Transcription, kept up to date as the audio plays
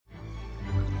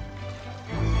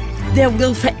There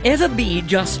will forever be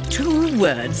just two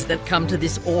words that come to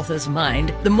this author's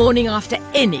mind the morning after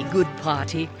any good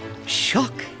party: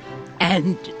 shock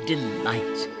and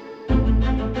delight.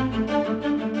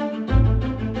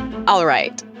 All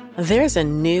right. There's a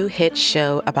new hit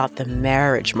show about the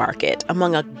marriage market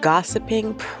among a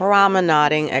gossiping,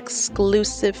 promenading,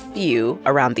 exclusive few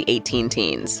around the 18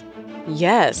 teens.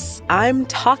 Yes, I'm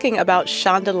talking about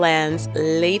Shondaland's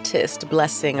latest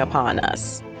blessing upon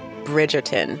us,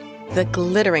 Bridgerton, the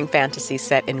glittering fantasy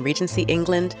set in Regency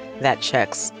England that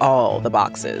checks all the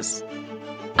boxes.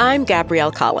 I'm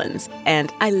Gabrielle Collins,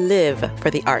 and I live for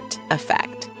the art of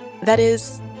fact. That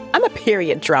is, I'm a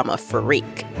period drama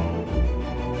freak.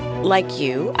 Like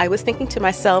you, I was thinking to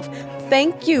myself,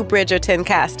 thank you, Bridgerton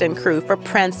cast and crew, for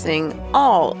prancing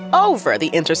all over the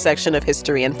intersection of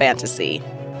history and fantasy.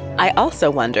 I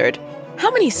also wondered,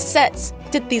 how many sets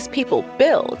did these people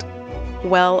build?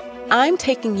 Well, I'm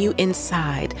taking you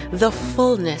inside the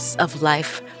fullness of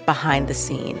life behind the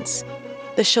scenes.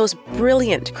 The show's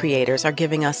brilliant creators are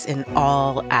giving us an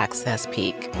all-access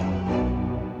peek.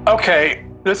 Okay,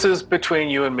 this is between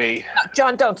you and me.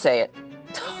 John, don't say it.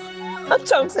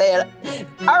 Don't say it.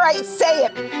 All right, say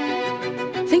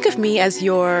it. Think of me as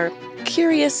your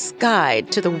curious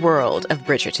guide to the world of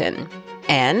Bridgerton.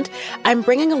 And I'm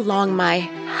bringing along my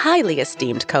highly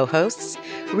esteemed co-hosts,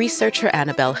 researcher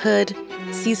Annabelle Hood,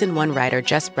 Season 1 writer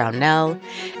Jess Brownell,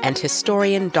 and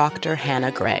historian Dr.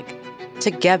 Hannah Gregg.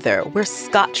 Together, we're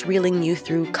scotch-reeling you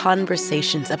through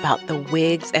conversations about the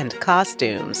wigs and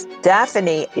costumes.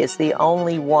 Daphne is the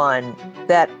only one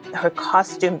that her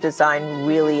costume design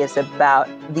really is about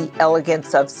the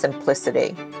elegance of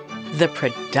simplicity. The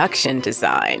production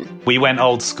design. We went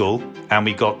old school and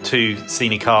we got two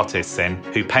scenic artists in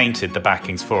who painted the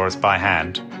backings for us by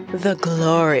hand. The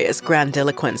glorious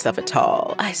grandiloquence of it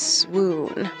all. I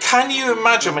swoon. Can you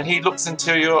imagine when he looks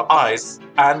into your eyes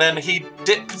and then he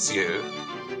dips you?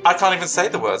 I can't even say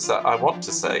the words that I want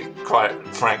to say, quite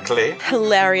frankly.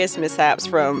 Hilarious mishaps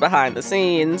from behind the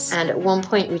scenes. And at one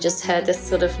point we just heard this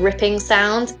sort of ripping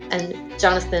sound and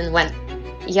Jonathan went,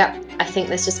 "Yep, I think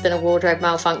there's just been a wardrobe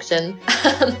malfunction."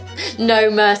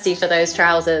 No mercy for those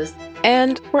trousers.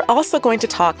 And we're also going to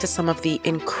talk to some of the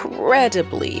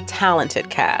incredibly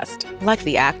talented cast, like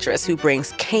the actress who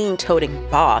brings cane-toting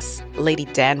boss Lady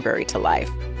Danbury to life,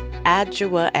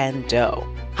 Adjoa and Doe.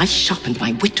 I sharpened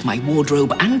my wit, my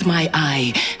wardrobe, and my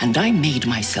eye, and I made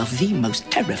myself the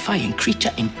most terrifying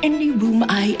creature in any room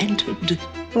I entered.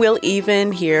 We'll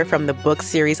even hear from the book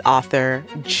series author,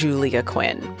 Julia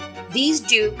Quinn. These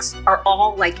dukes are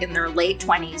all like in their late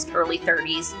 20s, early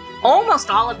 30s.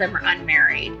 Almost all of them are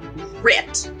unmarried,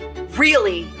 ripped,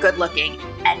 really good looking,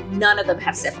 and none of them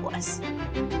have syphilis.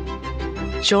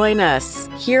 Join us.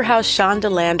 Hear how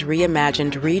Shondaland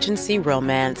reimagined Regency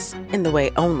romance in the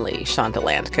way only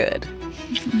Shondaland could.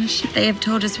 Should they have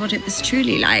told us what it was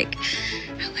truly like?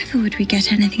 However would we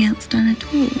get anything else done at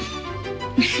all?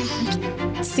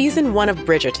 Season 1 of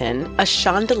Bridgerton, a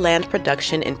Shondaland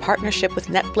production in partnership with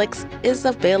Netflix, is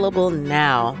available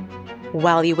now.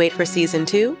 While you wait for Season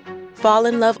 2, fall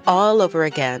in love all over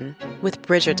again with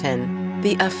Bridgerton,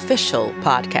 the official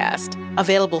podcast.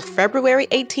 Available February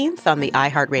 18th on the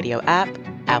iHeartRadio app,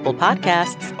 Apple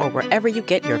Podcasts, or wherever you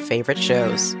get your favorite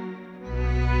shows.